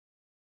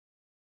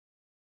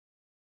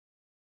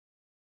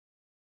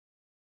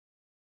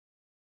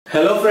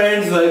Hello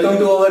friends, welcome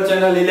to our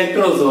channel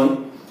ઇલેક્ટ્રોઝોન.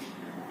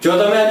 જો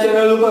તમે આ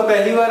ચેનલ ઉપર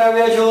પહેલી વાર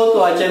આવ્યા છો તો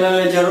આ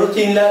ચેનલને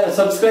જરૂરથી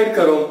સબસ્ક્રાઇબ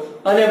કરો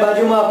અને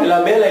બાજુમાં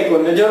આપેલા બેલ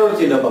આઇકોનને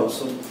જરૂરથી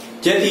દબાવશો,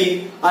 જેથી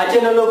આ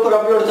ચેનલ ઉપર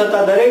અપલોડ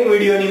થતા દરેક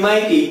વિડિયોની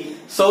માહિતી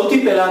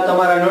સૌથી પહેલા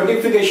તમારા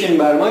નોટિફિકેશન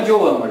બારમાં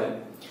જોવા મળે.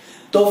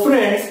 તો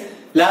ફ્રેન્ડ્સ,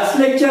 લાસ્ટ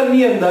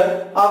લેક્ચરની અંદર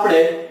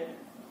આપણે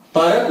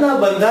ભારતના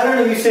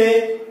બંધારણ વિશે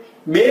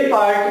બે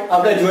પાર્ટ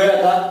આપણે જોયા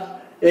હતા.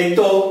 એક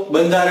તો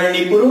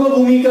બંધારણની પૂર્વ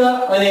ભૂમિકા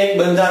અને એક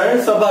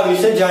બંધારણ સભા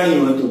વિશે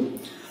જાણ્યું હતું.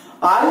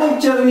 આ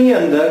લેક્ચરની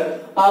અંદર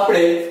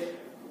આપણે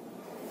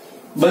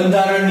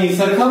બંધારણની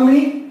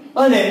સરખામણી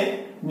અને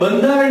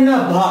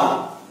બંધારણના ભાગ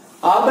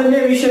આ બંને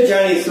વિશે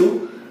જાણીશું.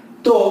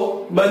 તો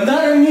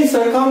બંધારણની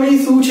સરખામણી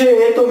શું છે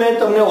એ તો મેં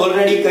તમને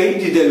ઓલરેડી કહી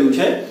દીધેલું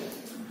છે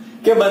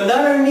કે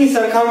બંધારણની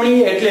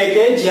સરખામણી એટલે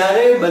કે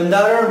જ્યારે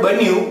બંધારણ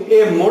બન્યું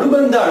એ મૂળ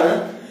બંધારણ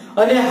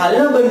અને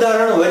હાલના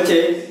બંધારણ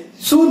વચ્ચે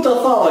શું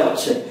તફાવત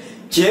છે,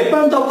 જે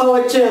પણ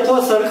તફાવત છે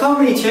અથવા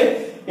સરખામણી છે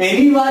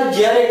એની વાત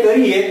જ્યારે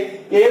કરીએ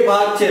એ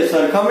ભાગ છે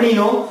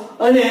સરખામણીનો.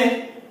 અને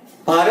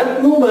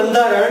ભારતનું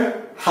બંધારણ,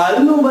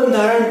 હાલનું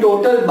બંધારણ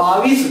ટોટલ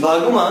 22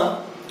 ભાગમાં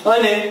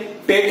અને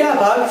પેટા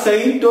ભાગ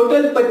સહિત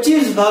ટોટલ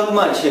 25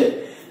 ભાગમાં છે.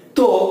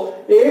 તો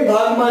એ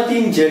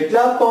ભાગમાંથી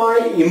જેટલા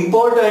પણ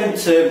ઇમ્પોર્ટન્ટ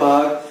છે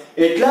ભાગ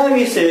એટલા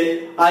વિશે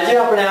આજે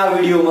આપણે આ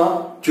વિડિયોમાં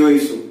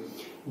જોઈશું.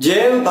 જે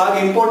ભાગ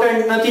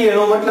ઇમ્પોર્ટન્ટ નથી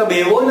એનો મતલબ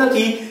એવો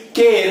નથી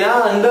કે એના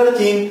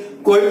અંદરથી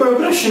કોઈ પણ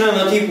પ્રશ્ન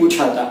નથી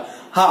પૂછાતા.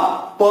 હા,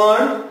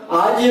 પણ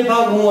આ જે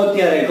ભાગ હું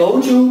અત્યારે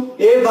કહું છું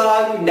એ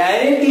ભાગ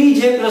ડાયરેક્ટલી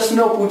જે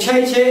પ્રશ્નો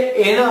પૂછાય છે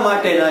એના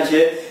માટેના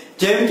છે.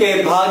 જેમ કે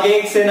ભાગ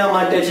 1 શેના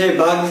માટે છે,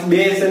 ભાગ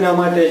 2 શેના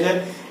માટે છે,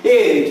 એ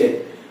રીતે.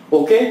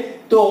 ઓકે,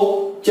 તો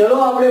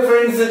ચલો આપણે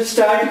ફ્રેન્ડ્સ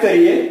સ્ટાર્ટ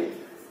કરીએ.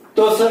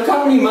 તો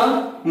સરખામણીમાં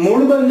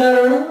મૂળ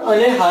બંધારણ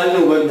અને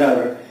હાલનું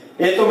બંધારણ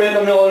એ તો મેં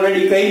તમને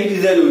ઓલરેડી કહી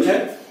દીધેલું છે.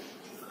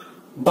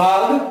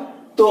 ભાગ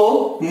તો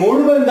મૂળ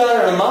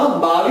બંધારણમાં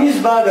 22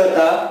 ભાગ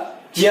હતા,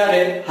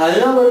 જ્યારે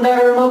હાલના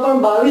બંધારણમાં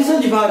પણ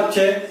 22 જ ભાગ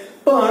છે,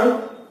 પણ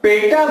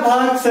પેટા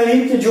ભાગ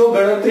સહિત જો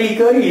ગણતરી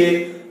કરીએ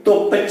તો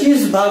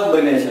 25 ભાગ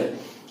બને છે.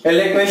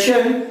 એટલે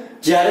ક્વેશ્ચન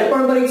જ્યારે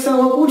પણ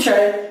પરીક્ષામાં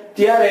પૂછાય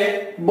ત્યારે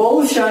બહુ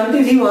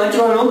શાંતિથી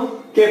વાંચવાનો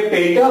કે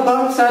પેટા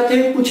ભાગ સાથે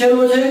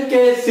પૂછેલો છે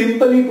કે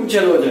સિમ્પલી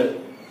પૂછેલો છે.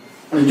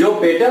 જો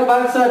પેટા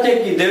ભાગ સાથે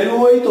કીધેલું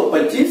હોય તો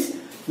 25,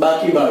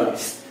 બાકી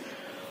 22.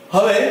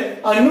 હવે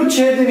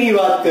અનુચ્છેદની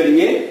વાત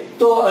કરીએ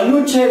તો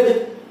અનુચ્છેદ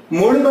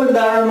મૂળ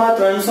બંધારણમાં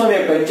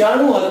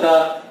 395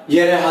 હતા,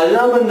 જ્યારે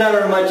હાલના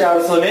બંધારણમાં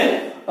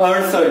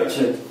 468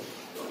 છે.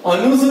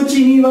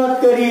 અનુસૂચિની વાત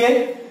કરીએ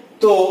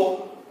તો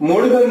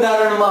મૂળ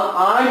બંધારણમાં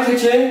 8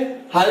 છે,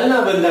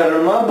 હાલના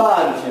બંધારણમાં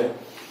 12 છે.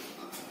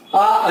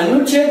 આ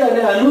અનુચ્છેદ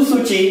અને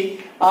અનુસૂચિ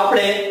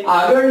આપણે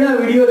આગળના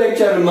વિડિયો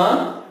લેક્ચરમાં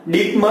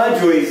ડીપમાં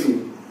જોઈશું.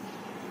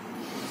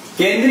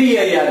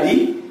 કેન્દ્રીય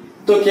યાદી.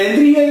 તો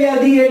કેન્દ્રીય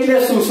યાદી એટલે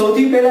શું,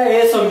 સૌથી પહેલા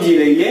એ સમજી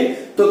લઈએ.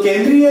 તો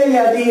કેન્દ્રીય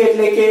યાદી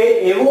એટલે કે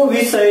એવો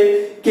વિષય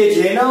કે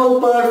જેના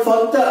ઉપર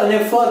ફક્ત અને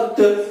ફક્ત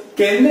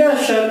કેન્દ્ર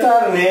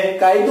સરકારને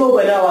કાયદો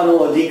બનાવવાનો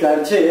અધિકાર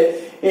છે,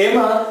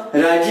 એમાં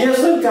રાજ્ય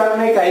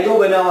સરકારને કાયદો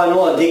બનાવવાનો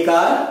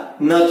અધિકાર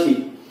નથી.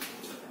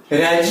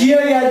 રાજ્ય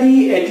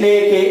યાદી એટલે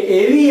કે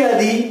એવી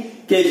યાદી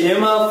કે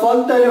જેમાં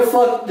ફક્ત અને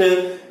ફક્ત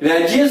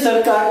રાજ્ય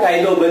સરકાર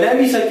કાયદો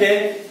બનાવી શકે,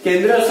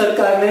 કેન્દ્ર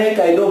સરકારને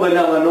કાયદો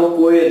બનાવવાનો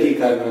કોઈ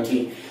અધિકાર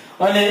નથી.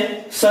 અને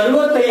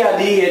સર્વત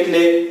યાદી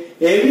એટલે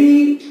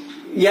એવી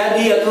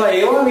યાદી અથવા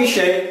એવા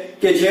વિષય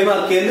કે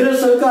જેમાં કેન્દ્ર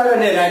સરકાર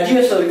અને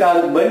રાજ્ય સરકાર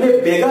બંને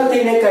ભેગા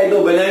થઈને કાયદો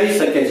બનાવી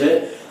શકે છે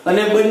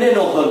અને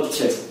બંનેનો હક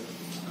છે.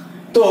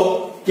 તો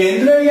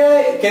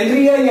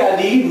કેન્દ્રીય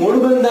યાદી મૂળ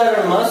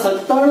બંધારણમાં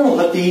 97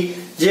 હતી,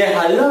 જે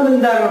હાલના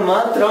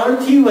બંધારણમાં 3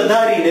 થી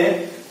વધારીને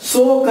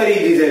 100 કરી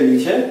દીધેલી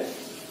છે.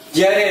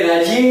 જ્યારે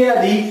રાજ્ય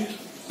યાદી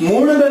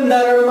મૂળ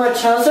બંધારણમાં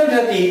 66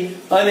 હતી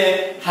અને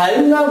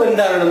હાલના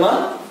બંધારણમાં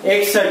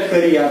 61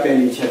 કરી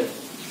આપેલી છે.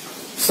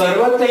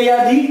 સર્વત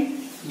યાદી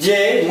જે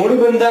મૂળ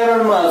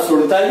બંધારણમાં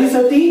 47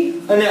 હતી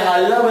અને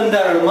હાલના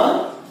બંધારણમાં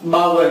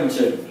 52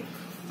 છે.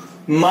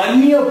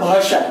 માન્ય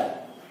ભાષા.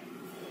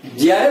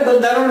 જ્યારે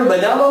બંધારણ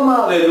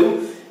બનાવવામાં આવેલું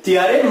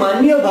ત્યારે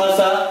માન્ય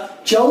ભાષા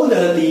 14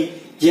 હતી,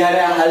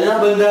 જ્યારે હાલના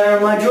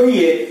બંધારણમાં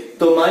જોઈએ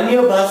તો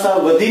માન્ય ભાષા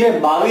વધીને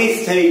 22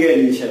 થઈ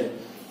ગયેલી છે.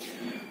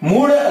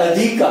 મૂળ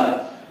અધિકાર.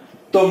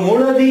 તો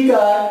મૂળ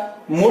અધિકાર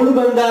મૂળ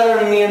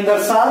બંધારણની અંદર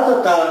 7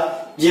 હતા,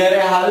 જ્યારે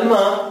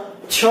હાલમાં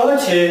 6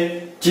 છે.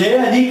 જે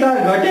અધિકાર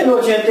ઘટેલો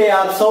છે તે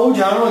આપ સૌ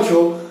જાણો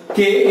છો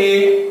કે એ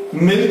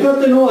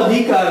મિલકતનો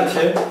અધિકાર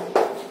છે,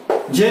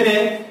 જેને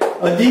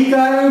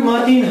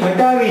અધિકારમાંથી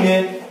હટાવીને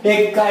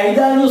એક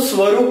કાયદાનું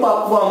સ્વરૂપ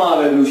આપવામાં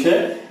આવેલું છે.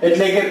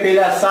 એટલે કે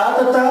પેલા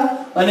 7 હતા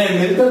અને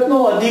મિલકતનો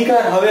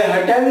અધિકાર હવે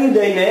હટાવી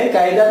દઈને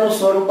કાયદાનું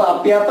સ્વરૂપ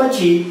આપ્યા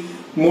પછી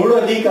મૂળ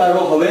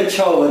અધિકારો હવે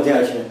 6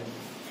 વધ્યા છે.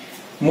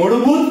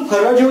 મૂળભૂત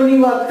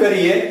ફરજોની વાત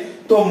કરીએ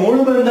તો મૂળ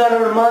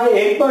બંધારણમાં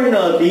એક પણ ન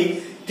હતી.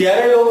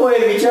 ત્યારે લોકોએ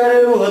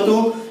વિચારેલું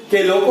હતું કે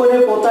લોકોને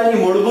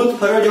પોતાની મૂળભૂત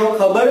ફરજો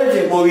ખબર જ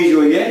હોવી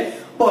જોઈએ,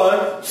 પણ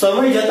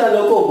સમય જતા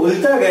લોકો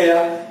ભૂલતા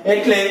ગયા,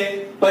 એટલે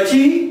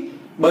પછી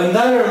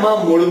બંધારણમાં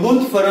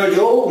મૂળભૂત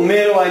ફરજો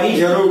ઉમેરવાની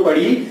જરૂર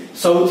પડી.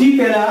 સૌથી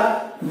પહેલા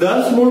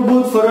 10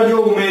 મૂળભૂત ફરજો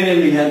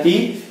ઉમેરેલી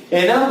હતી.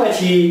 એના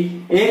પછી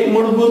એક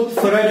મૂળભૂત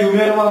ફરજ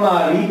ઉમેરવામાં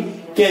આવી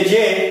કે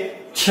જે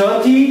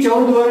 6 થી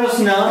 14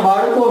 વર્ષના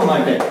બાળકો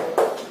માટે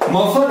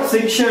મફત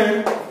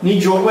શિક્ષણની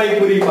જોગવાઈ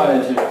પૂરી પાડે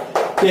છે,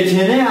 કે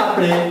જેને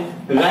આપણે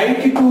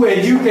right to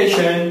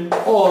education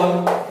or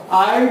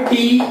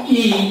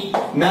RTE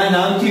ના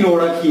નામથી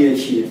ઓળખીએ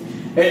છીએ.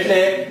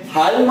 એટલે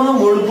હાલમાં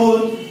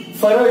મૂળભૂત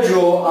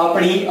ફરજો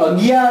આપણી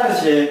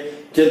 11 છે,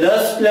 જે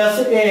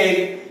 10+1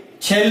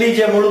 છેલ્લી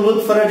જે મૂળભૂત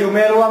ફરજ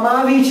ઉમેરવામાં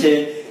આવી છે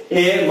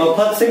એ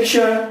મફત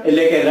શિક્ષણ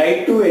એટલે કે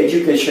રાઇટ ટુ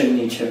એજ્યુકેશન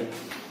ની છે.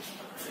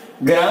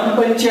 ગ્રામ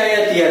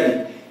પંચાયત યાદી.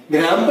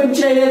 ગ્રામ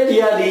પંચાયત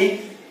યાદી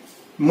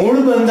મૂળ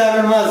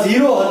બંધારણમાં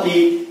 0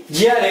 હતી,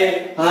 જ્યારે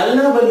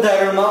હાલના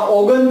બંધારણમાં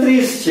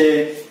 29 છે,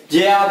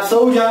 જે આપ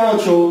સૌ જાણો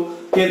છો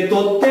કે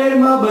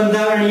 73માં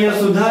બંધારણીય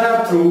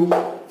સુધારા થ્રુ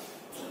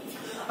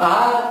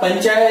આ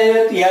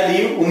પંચાયત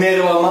યાદી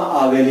ઉમેરવામાં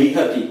આવેલી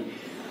હતી.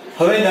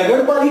 હવે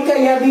નગરપાલિકા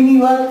યાદીની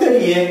વાત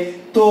કરીએ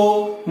તો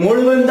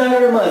મૂળ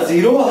બંધારણમાં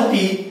 0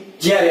 હતી,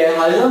 જ્યારે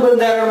હાલના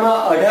બંધારણમાં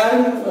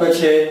 18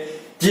 છે,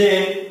 જે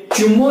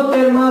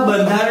 74માં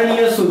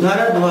બંધારણીય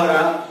સુધારા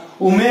દ્વારા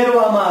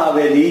ઉમેરવામાં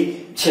આવેલી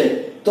છે.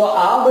 તો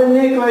આ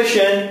બંને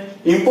ક્વેશ્ચન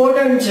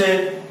ઇમ્પોર્ટન્ટ છે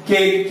કે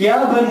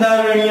કયા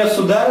બંધારણીય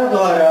સુધારા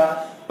દ્વારા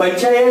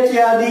પંચાયત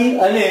યાદી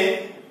અને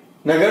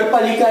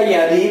નગરપાલિકા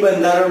યાદી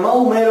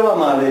બંધારણમાં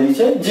ઉમેરવામાં આવેલી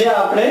છે, જે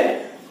આપણે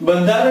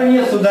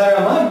બંધારણીય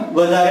સુધારામાં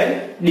વધારે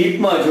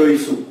ડીપમાં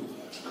જોઈશું.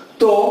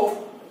 તો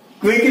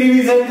ક્વિક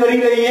રિવિઝન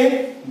કરી લઈએ.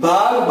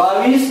 ભાગ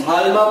 22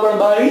 હાલમાં પણ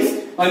 22,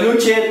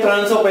 અનુચ્છેદ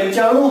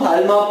 395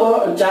 હાલમાં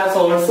પણ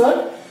 468,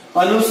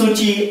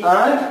 અનુસૂચિ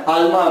 8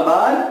 હાલમાં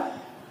 12,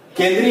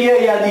 કેન્દ્રીય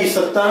યાદી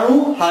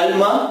 97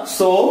 હાલમાં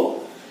 100,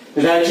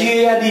 રાજ્ય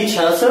યાદી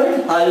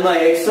 66 હાલમાં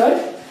 61,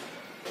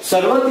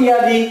 સર્વત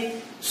યાદી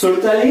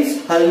 47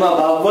 હાલમાં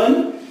 52,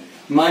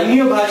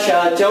 માન્ય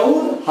ભાષા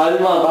 14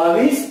 હાલમાં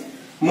 22,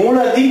 મૂળ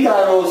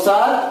અધિકારો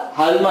 7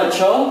 હાલમાં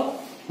 6,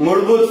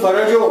 મૂળભૂત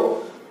ફરજો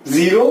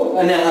 0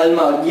 અને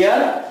હાલમાં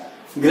 11,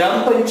 ગ્રામ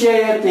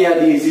પંચાયત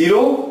યાદી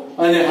 0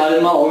 અને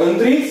હાલમાં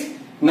 29,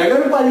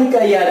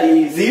 નગરપાલિકા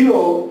યાદી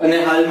 0 અને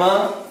હાલમાં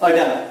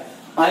 18.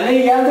 આને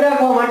યાદ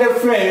રાખવા માટે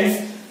ફ્રેન્ડ્સ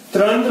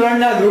 3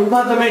 ના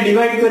ગ્રુપમાં તમે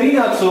ડિવાઈડ કરી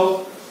નાખશો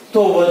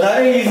તો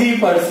વધારે ઈઝી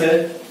પડશે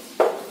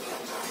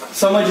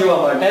સમજવા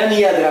માટે અને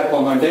યાદ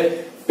રાખવા માટે.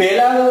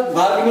 પહેલા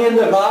ભાગની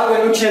અંદર ભાગ,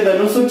 અનુચ્છેદ,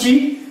 અનુસૂચિ,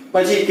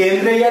 પછી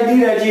કેન્દ્ર યાદી,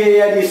 રાજ્ય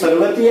યાદી,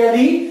 સર્વત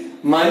યાદી,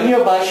 માન્ય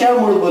ભાષા,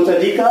 મૂળભૂત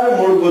અધિકાર,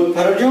 મૂળભૂત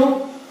ફરજો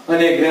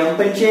અને ગ્રામ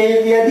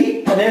પંચાયત યાદી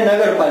અને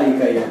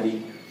નગરપાલિકા યાદી.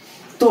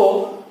 તો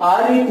આ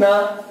રીતના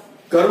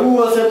કરવું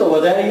હશે તો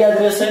વધારે યાદ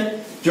રહેશે.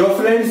 જો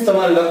ફ્રેન્ડ્સ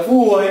તમારે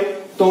લખવું હોય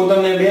તો હું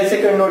તમને 2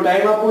 સેકન્ડનો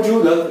ટાઈમ આપું છું,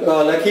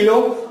 લખી લો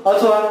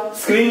અથવા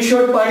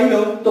સ્ક્રીનશોટ પાડી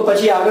લો, તો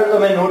પછી આગળ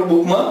તમે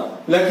નોટબુકમાં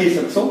લખી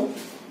શકશો.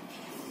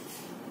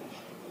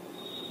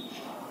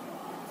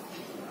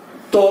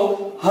 તો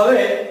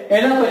હવે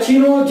એના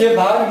પછીનો જે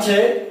ભાગ છે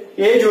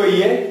એ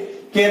જોઈએ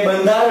કે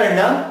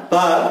બંધારણના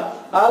ભાગ.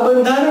 આ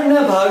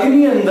બંધારણના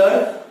ભાગની અંદર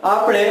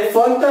આપણે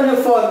ફક્ત અને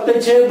ફક્ત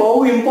જે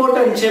બહુ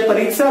ઇમ્પોર્ટન્ટ છે,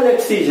 પરીક્ષા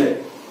લક્ષી છે,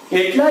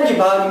 એટલા જ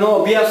ભાગનો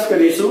અભ્યાસ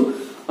કરીશું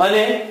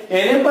અને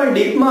એને પણ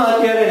ડીપમાં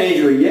અત્યારે નહીં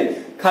જોઈએ.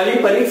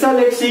 ખાલી પરીક્ષા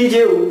લક્ષી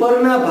જે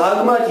ઉપરના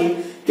ભાગમાંથી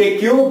કે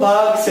કયો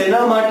ભાગ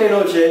શેના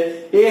માટેનો છે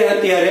એ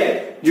અત્યારે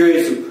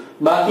જોઈશું.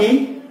 બાકી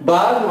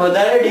ભાગ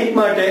વધારે ડીપ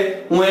માટે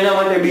હું એના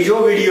માટે બીજો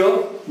વિડિયો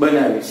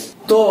બનાવીશ.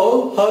 તો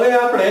હવે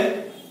આપણે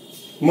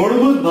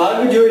મૂળભૂત ભાગ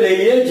જોઈ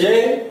લઈએ જે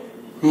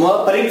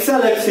પરીક્ષા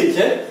લક્ષી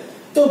છે.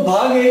 તો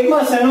ભાગ 1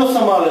 માં શેનો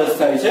સમાવેશ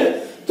થાય છે?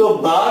 તો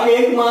ભાગ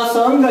 1 માં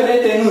સંઘ અને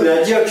તેનું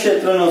રાજ્ય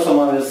ક્ષેત્રનો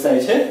સમાવેશ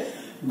થાય છે.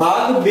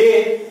 ભાગ 2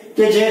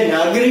 કે જે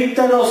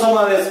નાગરિકતાનો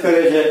સમાવેશ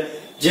કરે છે,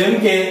 જેમ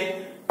કે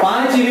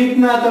 5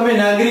 રીતના તમે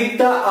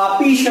નાગરિકતા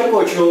આપી શકો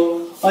છો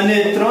અને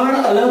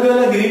 3 અલગ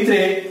અલગ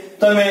રીતે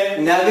તમે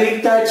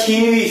નાગરિકતા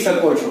છીનવી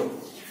શકો છો.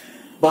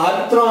 ભાગ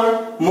 3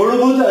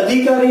 મૂળભૂત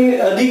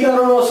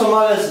અધિકારોનો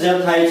સમાવેશ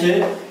થાય છે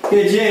કે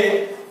જે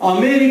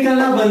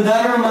અમેરિકાના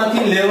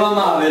બંધારણમાંથી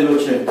લેવામાં આવેલો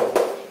છે.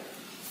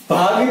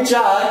 ભાગ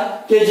 4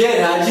 કે જે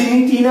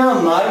રાજનીતિના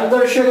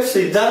માર્ગદર્શક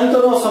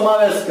સિદ્ધાંતોનો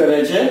સમાવેશ કરે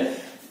છે.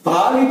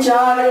 ભાગ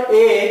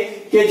 4A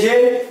કે જે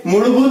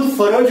મૂળભૂત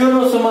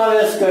ફરજોનો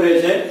સમાવેશ કરે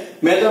છે.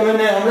 મેં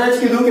તમને હમણાં જ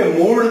કીધું કે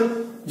મૂળ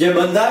જે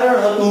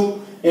બંધારણ હતું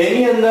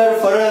એની અંદર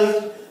ફરજ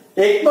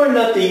એક પણ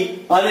નથી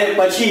અને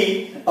પછી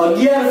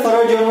 11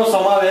 ફરજોનો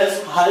સમાવેશ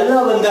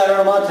હાલના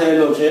બંધારણમાં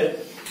થયેલો છે.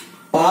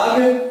 ભાગ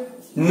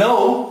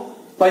 9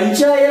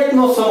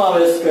 પંચાયતનો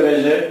સમાવેશ કરે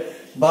છે.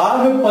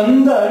 ભાગ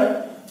 15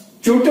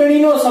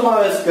 ચૂંટણીનો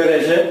સમાવેશ કરે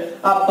છે.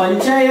 આ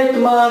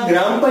પંચાયતમાં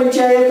ગ્રામ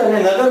પંચાયત અને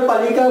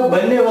નગરપાલિકા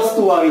બંને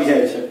વસ્તુ આવી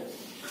જાય છે.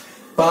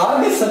 ભાગ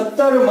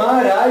 17 માં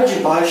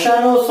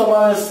રાજભાષાનો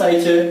સમાવેશ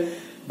થાય છે.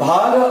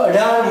 ભાગ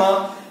 18 માં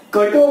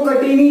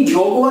કટોકટીની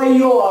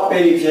જોગવાઈઓ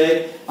આપેલી છે.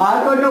 આ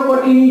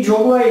કટોકટીની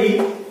જોગવાઈ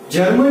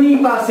જર્મની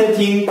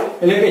પાસેથી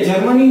એટલે કે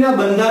જર્મનીના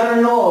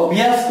બંધારણનો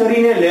અભ્યાસ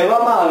કરીને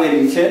લેવામાં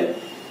આવેલી છે.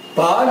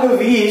 ભાગ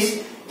 20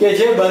 કે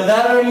જે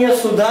બંધારણીય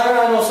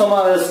સુધારાનો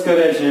સમાવેશ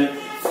કરે છે,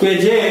 કે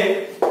જે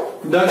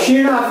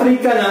દક્ષિણ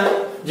આફ્રિકાના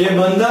જે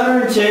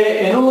બંધારણ છે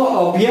એનો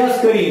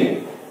અભ્યાસ કરીને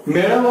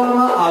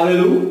મેળવવામાં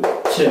આવેલું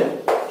છે.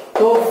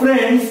 તો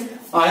ફ્રેન્ડ્સ,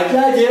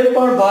 આટલા જે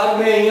પણ ભાગ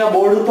મેં અહીંયા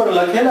બોર્ડ ઉપર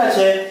લખેલા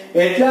છે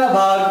એટલા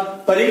ભાગ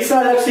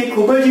પરીક્ષા લક્ષી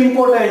ખૂબ જ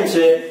ઇમ્પોર્ટન્ટ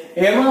છે.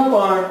 એમાં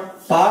પણ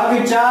ભાગ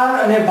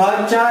 4 અને ભાગ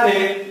 4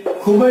 એ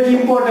ખૂબ જ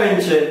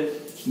ઇમ્પોર્ટન્ટ છે.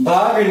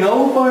 ભાગ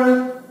 9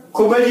 પણ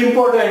ખૂબ જ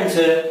ઇમ્પોર્ટન્ટ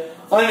છે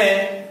અને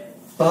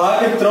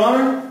ભાગ 3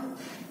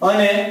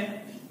 અને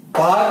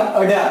ભાગ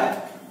 18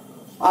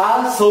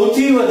 આ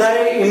સૌથી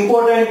વધારે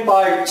ઇમ્પોર્ટન્ટ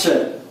પાર્ટ છે.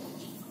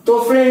 તો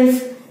ફ્રેન્ડ્સ,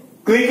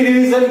 ક્વિક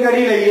રિવિઝન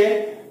કરી લઈએ.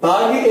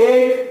 ભાગ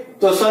 1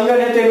 તો સંઘ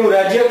અને તેનું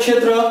રાજ્ય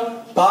ક્ષેત્ર.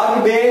 ભાગ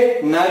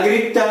 2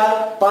 નાગરિકતા.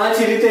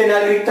 5 રીતે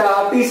નાગરિકતા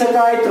આપી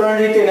શકાય, 3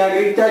 રીતે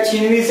નાગરિકતા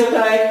છીનવી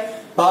શકાય.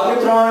 ભાગ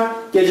 3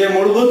 કે જે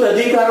મૂળભૂત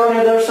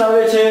અધિકારોને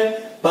દર્શાવે છે.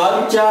 ભાગ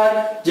 4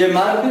 જે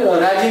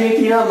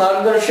રાજનીતિના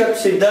માર્ગદર્શક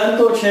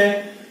સિદ્ધાંતો છે.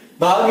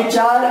 ભાગ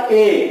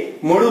 4A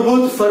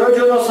મૂળભૂત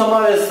ફરજોનો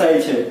સમાવેશ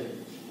થાય છે.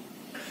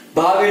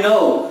 ભાગ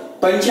 9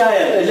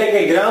 પંચાયત એટલે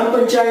કે ગ્રામ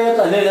પંચાયત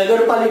અને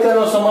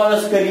નગરપાલિકાનો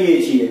સમાવેશ કરીએ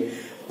છીએ.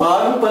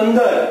 ભાગ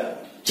 15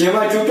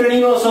 જેમાં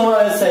ચૂંટણીનો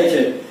સમાવેશ થાય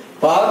છે.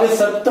 ભાગ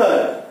 17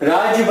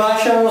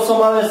 રાજભાષાનો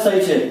સમાવેશ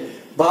થાય છે.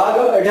 ભાગ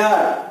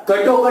 18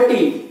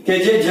 કટોકટી કે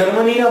જે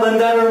જર્મનીના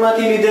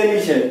બંધારણમાંથી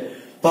લીધેલી છે.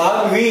 ભાગ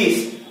 20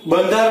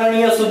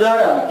 બંધારણીય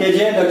સુધારા કે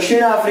જે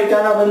દક્ષિણ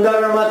આફ્રિકાના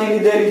બંધારણમાંથી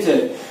લીધેલી છે.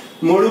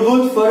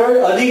 મૂળભૂત ફરજ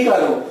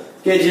અધિકારો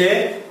કે જે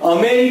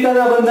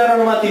અમેરિકાના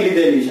બંધારણમાંથી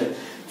લીધેલી છે.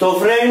 તો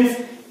ફ્રેન્ડ્સ,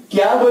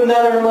 કયા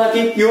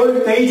બંધારણમાંથી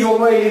કઈ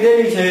જોગવાઈ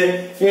લીધેલી છે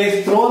એ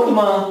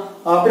સ્ત્રોતમાં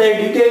આપણે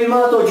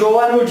ડિટેલમાં તો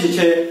જોવાનું જ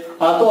છે.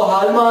 આ તો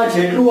હાલમાં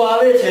જેટલું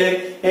આવે છે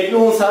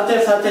એટલું હું સાથે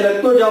સાથે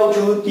લખતો જાઉં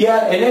છું.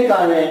 ત્યાં એને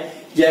કારણે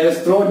જ્યારે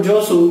સ્ત્રોત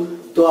જોશું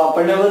તો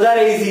આપણને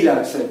વધારે ઈઝી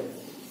લાગશે.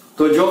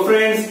 તો જો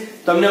ફ્રેન્ડ્સ,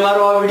 તમને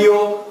મારો આ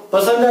વિડિયો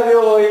પસંદ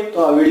આવ્યો હોય તો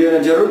આ વિડિયોને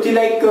જરૂરથી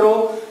લાઈક કરો,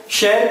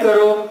 શેર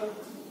કરો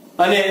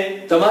અને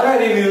તમારા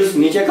રિવ્યુઝ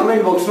નીચે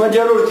કમેન્ટ બોક્સમાં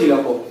જરૂરથી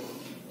લખો.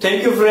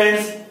 Thank you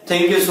friends.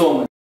 Thank you so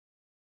much.